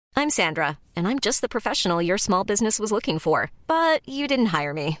I'm Sandra, and I'm just the professional your small business was looking for. But you didn't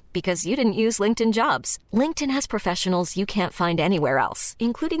hire me because you didn't use LinkedIn Jobs. LinkedIn has professionals you can't find anywhere else,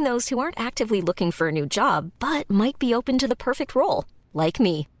 including those who aren't actively looking for a new job, but might be open to the perfect role, like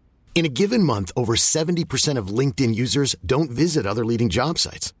me. In a given month, over 70% of LinkedIn users don't visit other leading job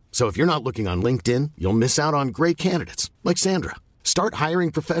sites. So if you're not looking on LinkedIn, you'll miss out on great candidates like Sandra. Start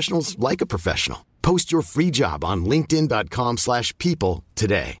hiring professionals like a professional. Post your free job on linkedin.com/people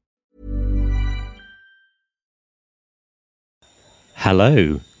today.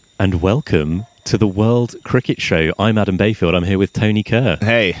 Hello and welcome to the World Cricket Show. I'm Adam Bayfield. I'm here with Tony Kerr.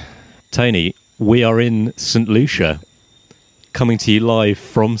 Hey. Tony, we are in St. Lucia, coming to you live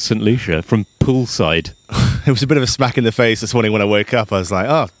from St. Lucia, from poolside. It was a bit of a smack in the face this morning when I woke up. I was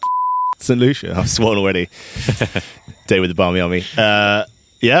like, St. Lucia. I've sworn already. Day with the Barmy Army.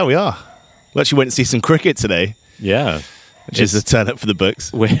 Yeah, we are. We actually went to see some cricket today. Yeah. Which is a turn up for the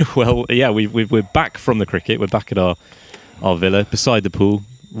books. We're back from the cricket. We're back at our villa, beside the pool,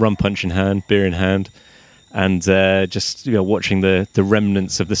 rum punch in hand, beer in hand, and just watching the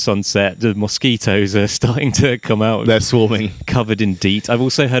remnants of the sunset. The mosquitoes are starting to come out. They're swarming. Covered in DEET. I've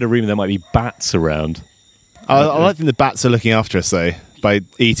also heard a rumour there might be bats around. I like think the bats are looking after us, though, by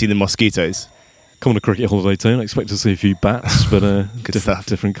eating the mosquitoes. Come on a cricket holiday, Tony. I expect to see a few bats, but stuff.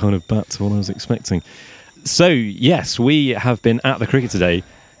 different kind of bat to what I was expecting. So, yes, we have been at the cricket today.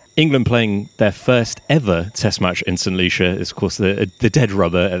 England playing their first ever Test match in St. Lucia is, of course, the dead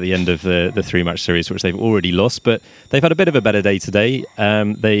rubber at the end of the three-match series, which they've already lost. But they've had a bit of a better day today.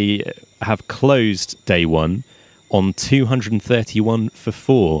 They have closed day one on 231 for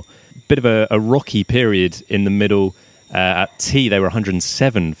 4. Bit of a rocky period in the middle. At tea, they were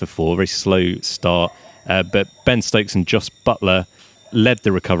 107 for 4, very slow start. But Ben Stokes and Jos Buttler led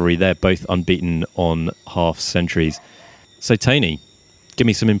the recovery. They're both unbeaten on half centuries. So, Tony, give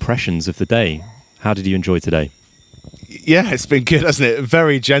me some impressions of the day. How did you enjoy today? Yeah, it's been good, hasn't it?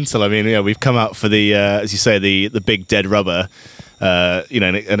 Very gentle. I mean, we've come out for the, as you say, the big dead rubber.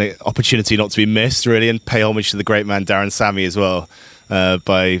 An opportunity not to be missed, really, and pay homage to the great man Darren Sammy as well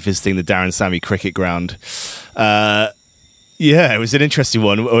by visiting the Darren Sammy cricket ground. Yeah, it was an interesting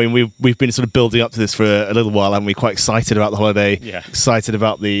one. I mean, we've been sort of building up to this for a little while, haven't we? Quite excited about the holiday, excited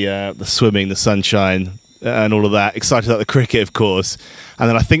about the swimming, the sunshine, and all of that. Excited about the cricket, of course. And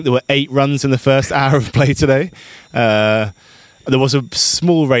then I think there were 8 runs in the first hour of play today. There was a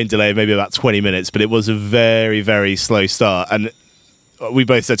small rain delay, maybe about 20 minutes, but it was a very, very slow start. And we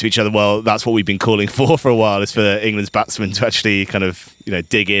both said to each other, well, that's what we've been calling for a while, is for England's batsmen to actually kind of,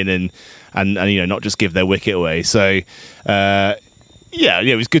 dig in and not just give their wicket away. So,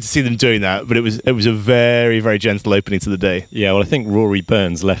 it was good to see them doing that, but it was a very, very gentle opening to the day. Yeah, well, I think Rory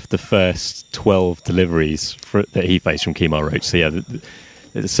Burns left the first 12 deliveries that he faced from Kemar Roach. So, yeah,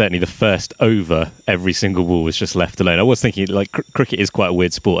 certainly the first over every single ball was just left alone. I was thinking, cricket is quite a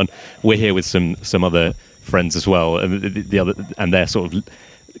weird sport, and we're here with some other friends as well, and they're sort of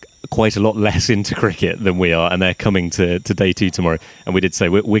quite a lot less into cricket than we are, and they're coming to day 2 tomorrow. And we did say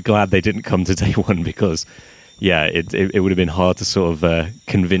we're glad they didn't come to day 1 because, yeah, it would have been hard to sort of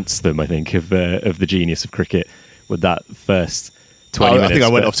convince them, I think, of the genius of cricket with that first 20 minutes. I think I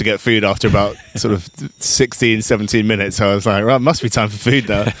went off to get food after about sort of 16, 17 minutes. I was like, right, it must be time for food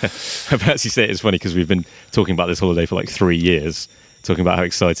now. Perhaps you say it's funny because we've been talking about this holiday for 3 years, talking about how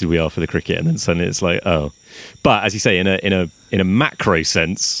excited we are for the cricket, and then suddenly it's like, oh. But as you say, in a macro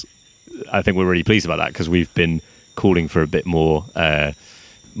sense, I think we're really pleased about that because we've been calling for a bit more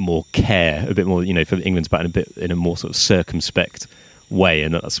care, a bit more, for England's batting in a more sort of circumspect way,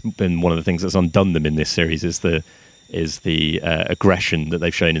 and that's been one of the things that's undone them in this series is the aggression that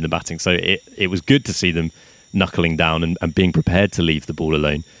they've shown in the batting. So it was good to see them knuckling down and being prepared to leave the ball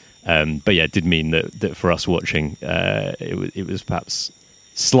alone. But yeah, it did mean that for us watching, it was perhaps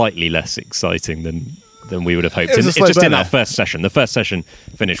slightly less exciting than we would have hoped. It's just in that first session. The first session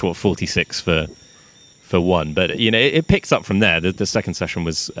finished 46 for 1, but it picks up from there. The second session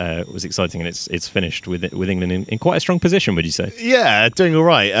was exciting, and it's finished with England in quite a strong position. Would you say? Yeah, doing all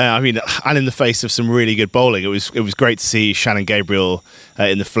right. And in the face of some really good bowling, it was great to see Shannon Gabriel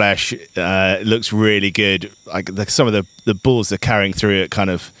in the flesh. It looks really good. Some of the balls they're carrying through it kind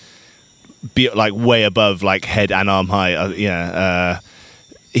of be way above head and arm height.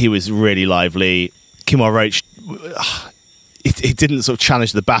 He was really lively. Kemar Roach, he didn't sort of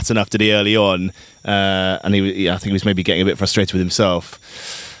challenge the bat enough, did he, early on? And I think he was maybe getting a bit frustrated with himself.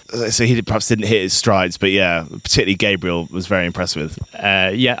 So he perhaps didn't hit his strides, but yeah, particularly Gabriel was very impressive.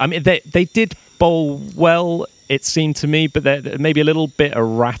 They did bowl well, it seemed to me, but they're maybe a little bit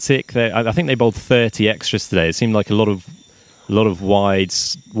erratic. I think they bowled 30 extras today. It seemed like a lot of a lot of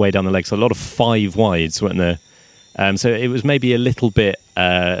wides way down the legs, a lot of 5 wides, weren't there? So it was maybe a little bit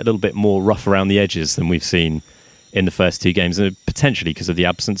more rough around the edges than we've seen in the first 2 games, and potentially because of the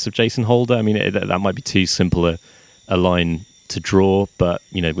absence of Jason Holder. I mean, that might be too simple a line to draw, but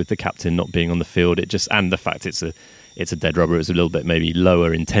with the captain not being on the field, and the fact it's a dead rubber, it was a little bit maybe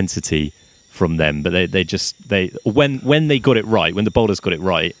lower intensity from them. But when they got it right, when the bowlers got it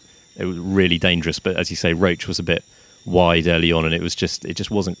right, it was really dangerous. But as you say, Roach was a bit wide early on, and it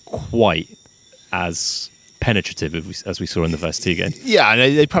just wasn't quite as penetrative as we saw in the first 2 games. Yeah, and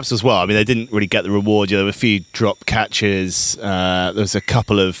they perhaps as well. I mean, they didn't really get the reward. There were a few drop catches. There was a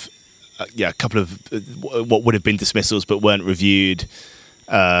couple of what would have been dismissals but weren't reviewed.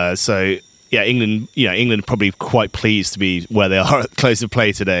 So yeah, England probably quite pleased to be where they are at close of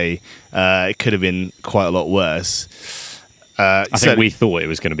play today. It could have been quite a lot worse. I think we thought it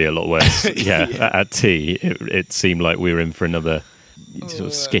was going to be a lot worse. At tea, it seemed like we were in for another sort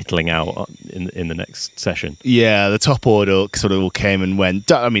of skittling out in the next session. Yeah, the top order sort of all came and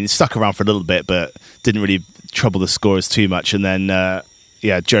went. I mean, it stuck around for a little bit, but didn't really trouble the scorers too much. And then,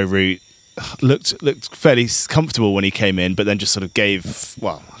 Joe Root looked fairly comfortable when he came in, but then just sort of gave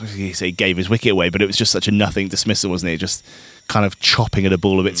his wicket away, but it was just such a nothing dismissal, wasn't it? Just kind of chopping at a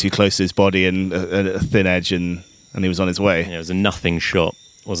ball a bit too close to his body and a thin edge, and he was on his way. Yeah, it was a nothing shot,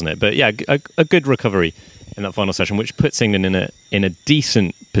 wasn't it? But yeah, a good recovery in that final session, which puts England in a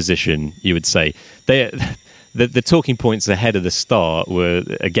decent position, you would say. The talking points ahead of the start were,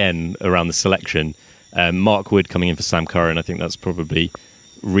 again, around the selection. Mark Wood coming in for Sam Curran, I think that's probably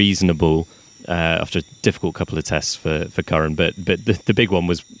reasonable after a difficult couple of tests for Curran. But the big one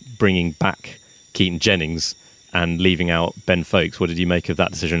was bringing back Keaton Jennings and leaving out Ben Foakes. What did you make of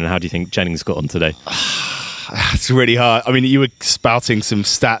that decision, and how do you think Jennings got on today? It's really hard. I mean, you were spouting some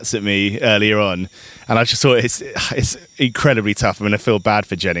stats at me earlier on, and I just thought it's incredibly tough. I mean, I feel bad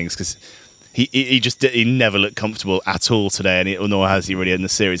for Jennings because he never looked comfortable at all today, and nor has he really in the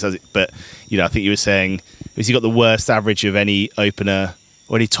series, has it? But I think you were saying, has he got the worst average of any opener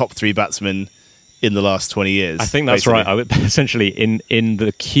or any top 3 batsman in the last 20 years? I think that's right. I would essentially in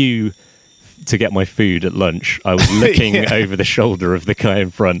the queue to get my food at lunch, I was looking over the shoulder of the guy in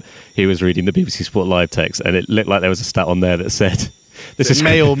front. He was reading the BBC Sport Live text, and it looked like there was a stat on there that said, "This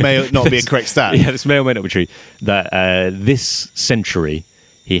may or may not be a correct stat." Yeah, this may or may not be true. That this century,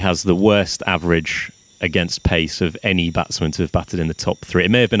 he has the worst average against pace of any batsman to have batted in the top 3.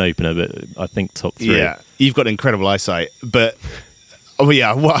 It may have been opener, but I think top 3. Yeah, you've got incredible eyesight, but. Oh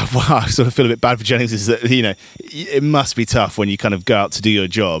yeah, what I sort of feel a bit bad for Jennings is that it must be tough when you kind of go out to do your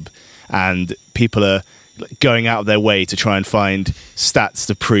job, and people are going out of their way to try and find stats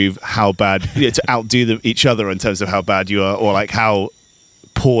to prove how bad, to outdo each other in terms of how bad you are, or like how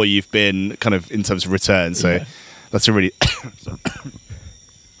poor you've been, kind of in terms of return. So that's a really,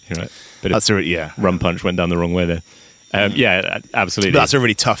 You're right. Rum punch went down the wrong way there. Yeah, absolutely. But that's a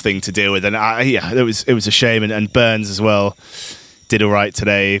really tough thing to deal with, and it was a shame, and Burns as well did all right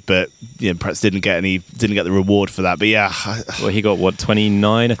today, but perhaps didn't get the reward for that. But yeah, well, he got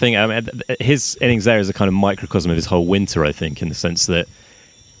 29, I think. I mean, his innings there is a kind of microcosm of his whole winter, I think, in the sense that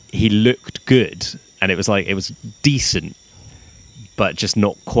he looked good, and it was decent, but just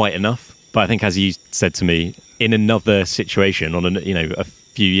not quite enough. But I think, as you said to me, in another situation, a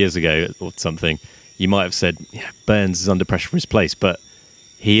few years ago or something, you might have said, Burns is under pressure for his place, but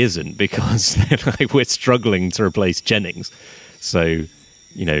he isn't, because we're struggling to replace Jennings. So,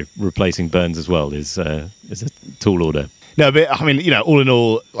 replacing Burns as well is a tall order. No, but I mean, all in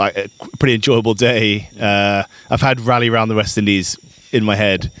all, like a pretty enjoyable day. I've had Rally Round the West Indies in my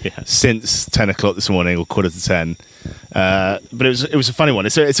head since 10 o'clock this morning, or 9:45. But it was a funny one.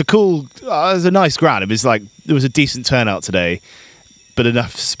 It's a cool, it was a nice ground. There was a decent turnout today, but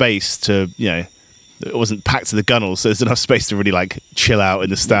enough space to, it wasn't packed to the gunnels, so there's enough space to really chill out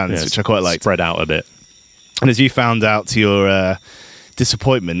in the stands, which I quite liked. Spread out a bit. And as you found out to your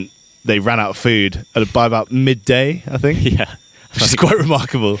disappointment, they ran out of food by about midday, I think. Yeah. Which is quite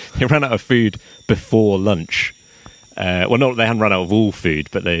remarkable. They ran out of food before lunch. Well, not they hadn't run out of all food,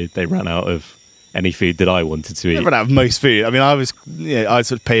 but they ran out of any food that I wanted to eat. They ran out of most food. I mean, I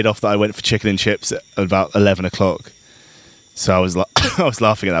sort of paid off that I went for chicken and chips at about 11 o'clock. So I was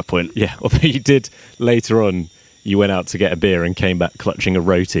laughing at that point. Yeah, although you did later on, you went out to get a beer and came back clutching a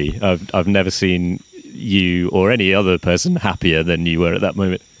roti. I've never seen you or any other person happier than you were at that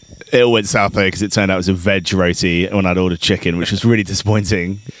moment. It all went south though, because it turned out it was a veg roti when I'd ordered chicken, which was really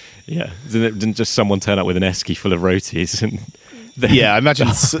disappointing. Yeah, didn't just someone turn up with an esky full of rotis? Yeah, I imagine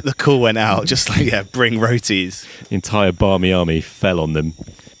the call went out, just bring rotis. The entire Barmy army fell on them.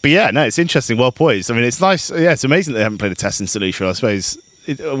 But yeah, no, it's interesting, well poised. I mean, it's nice. Yeah, it's amazing that they haven't played a test in St Lucia. I suppose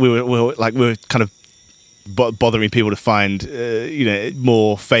we were kind of bothering people to find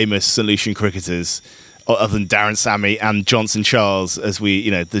more famous St Lucian cricketers other than Darren Sammy and Johnson Charles, as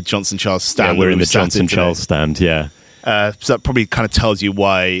the Johnson Charles stand. Yeah, we're in the Johnson Charles stand. Yeah. So that probably kind of tells you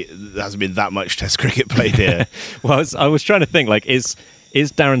why there hasn't been that much Test cricket played here. Well, I was trying to think, like, is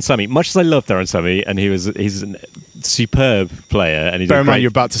Darren Sammy, much as I love Darren Sammy, and he's a superb player, and bear in mind you're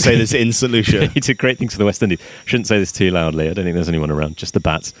about to say this in St Lucia. He did great things for the West Indies. Shouldn't say this too loudly. I don't think there's anyone around, just the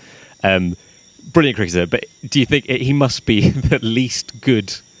bats. Brilliant cricketer, but do you think he must be the least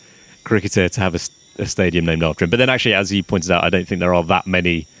good cricketer to have a stadium named after him? But then, actually, as you pointed out, I don't think there are that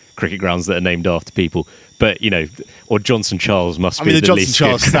many cricket grounds that are named after people. But or Johnson Charles must be the Johnson least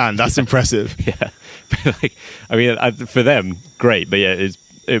Charles good. stand. That's impressive. Yeah, but for them, great. But yeah, it's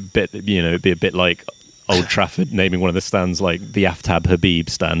a bit. It'd be a bit like Old Trafford naming one of the stands like the Aftab Habib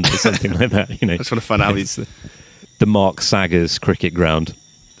stand or something like that. That's what a fun alley. The Mark Saggers cricket ground.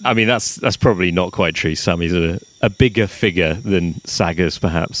 I mean, that's probably not quite true. Sammy's a bigger figure than Saggers,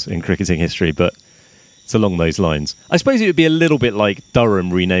 perhaps, in cricketing history, but it's along those lines. I suppose it would be a little bit like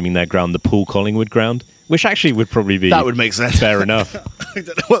Durham renaming their ground the Paul Collingwood ground, which actually would probably be... That would make sense. Fair enough. I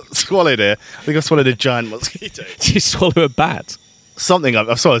don't know what swallowed here. I think I swallowed a giant mosquito. Did you swallow a bat? Something.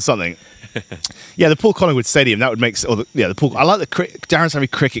 I've swallowed something. Yeah, the Paul Collingwood Stadium, that would make... the Paul... I like the Darren Sammy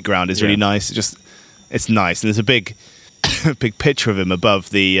cricket ground is really nice. It's nice. And there's a big picture of him above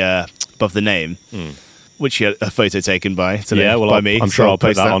the name, which you had a photo taken by me. I'm sure I'll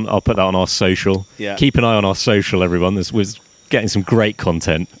put that on. I'll put that on our social. Yeah. Keep an eye on our social, everyone. We're getting some great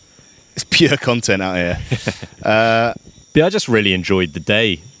content. It's pure content out here. I just really enjoyed the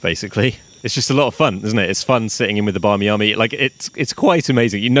day. Basically, it's just a lot of fun, isn't it? It's fun sitting in with the Barmy Army. Like it's quite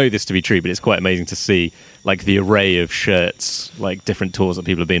amazing. You know this to be true, but it's quite amazing to see like the array of shirts, like different tours that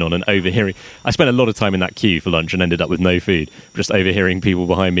people have been on, and overhearing. I spent a lot of time in that queue for lunch and ended up with no food, just overhearing people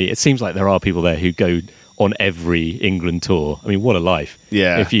behind me. It seems like there are people there who go on every England tour. I mean, what a life!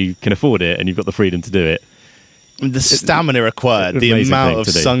 Yeah, if you can afford it and you've got the freedom to do it. The stamina required, the amount of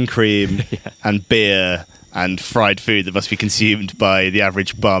sun cream and beer and fried food that must be consumed by the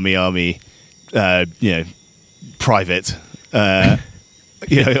average Barmy Army, private, on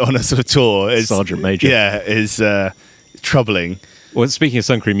a sort of tour. Sergeant Major. Yeah, is troubling. Well, speaking of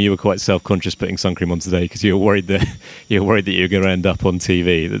sun cream, you were quite self-conscious putting sun cream on today because you were worried that you were going to end up on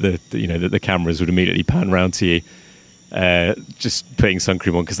TV, that the cameras would immediately pan round to you. Just putting sun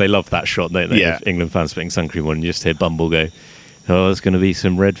cream on because they love that shot, don't they? Yeah. Of England fans putting sun cream on, and you just hear Bumble go, "Oh, there's going to be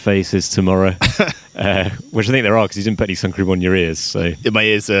some red faces tomorrow," which I think there are because you didn't put any sun cream on your ears. So my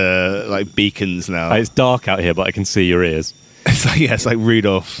ears are like beacons now. It's dark out here, but I can see your ears. It's like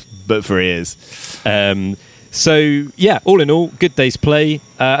Rudolph, but for ears. So yeah, all in all, good day's play.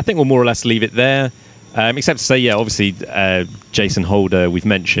 I think we'll more or less leave it there. Except to say, obviously, Jason Holder, we've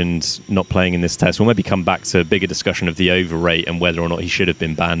mentioned not playing in this test. We'll maybe come back to a bigger discussion of the over rate and whether or not he should have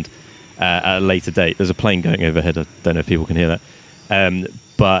been banned at a later date. There's a plane going overhead. I don't know if people can hear that.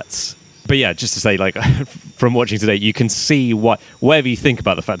 But yeah, just to say, like, from watching today, you can see why, whatever you think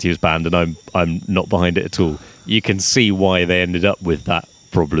about the fact he was banned, and I'm not behind it at all, you can see why they ended up with that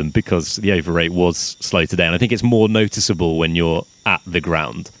problem because the over rate was slow today. And I think it's more noticeable when you're at the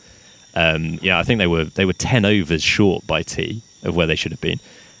ground. I think they were 10 overs short by T of where they should have been,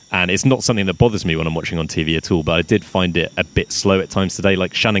 and it's not something that bothers me when I'm watching on TV at all, but I did find it a bit slow at times today.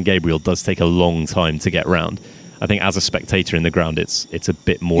 Like Shannon Gabriel does take a long time to get round. I think as a spectator in the ground it's a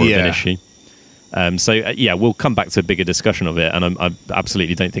bit more of an issue. We'll come back to a bigger discussion of it, and I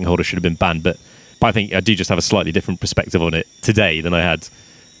absolutely don't think Holder should have been banned, but I think I do just have a slightly different perspective on it today than I had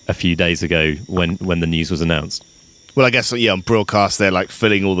a few days ago when the news was announced. Well, I guess, on broadcast, they're like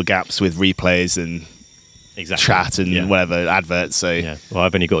filling all the gaps with replays and chat and whatever, adverts. So, yeah. Well,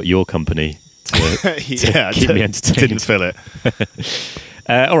 I've only got your company to keep me entertained. Didn't fill it.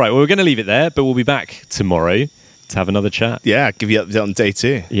 All right, well, we're going to leave it there, but we'll be back tomorrow to have another chat. Yeah, give you update on day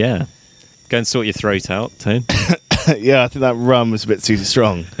 2. Yeah. Go and sort your throat out, Tone. Yeah, I think that rum was a bit too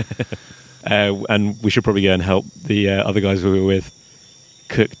strong. And we should probably go and help the other guys we were with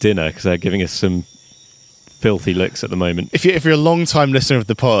cook dinner because they're giving us some filthy looks at the moment. If you're a long-time listener of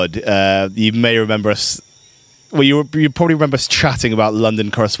the pod, you may remember us. Well, you probably remember us chatting about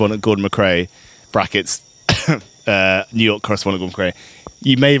London correspondent Gordon McRae, brackets, New York correspondent Gordon McRae.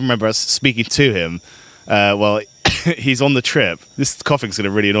 You may remember us speaking to him while he's on the trip. This coughing's going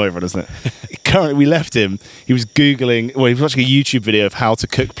to really annoy everyone, isn't it? Currently, we left him. He was Googling. Well, he was watching a YouTube video of how to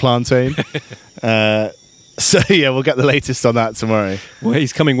cook plantain. So, we'll get the latest on that tomorrow. Well,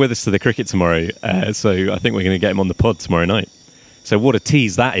 he's coming with us to the cricket tomorrow, so I think we're going to get him on the pod tomorrow night. So what a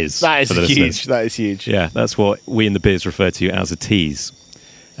tease that is. That is for the huge. listeners. That is huge. Yeah, that's what we in the biz refer to as a tease.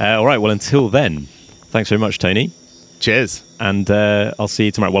 All right, well, until then, thanks very much, Tony. Cheers. And I'll see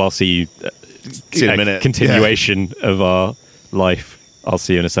you tomorrow. Well, I'll see you See you in a minute. Continuation of our life. I'll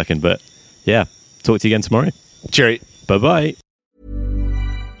see you in a second. But yeah, talk to you again tomorrow. Cheery. Bye-bye.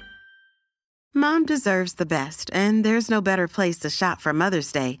 Mom deserves the best, and there's no better place to shop for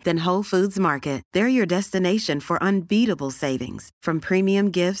Mother's Day than Whole Foods Market. They're your destination for unbeatable savings, from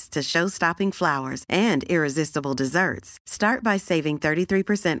premium gifts to show-stopping flowers and irresistible desserts. Start by saving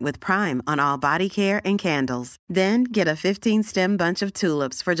 33% with Prime on all body care and candles. Then get a 15-stem bunch of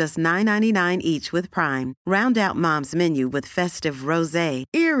tulips for just $9.99 each with Prime. Round out Mom's menu with festive rosé,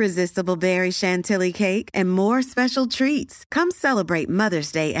 irresistible berry chantilly cake, and more special treats. Come celebrate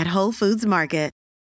Mother's Day at Whole Foods Market.